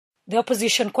The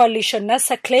opposition coalition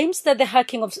NASA claims that the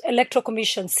hacking of Electoral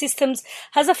Commission systems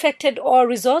has affected all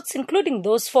results, including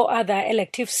those for other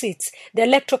elective seats. The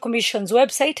Electoral Commission's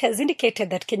website has indicated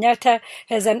that Kenyatta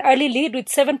has an early lead with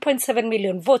 7.7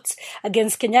 million votes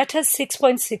against Kenyatta's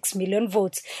 6.6 million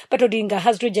votes. But Odinga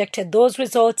has rejected those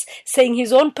results, saying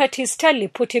his own party's tally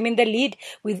put him in the lead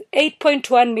with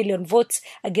 8.1 million votes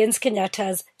against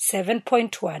Kenyatta's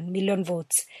 7.1 million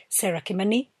votes. Sarah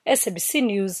Kimani, SABC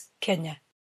News, Kenya.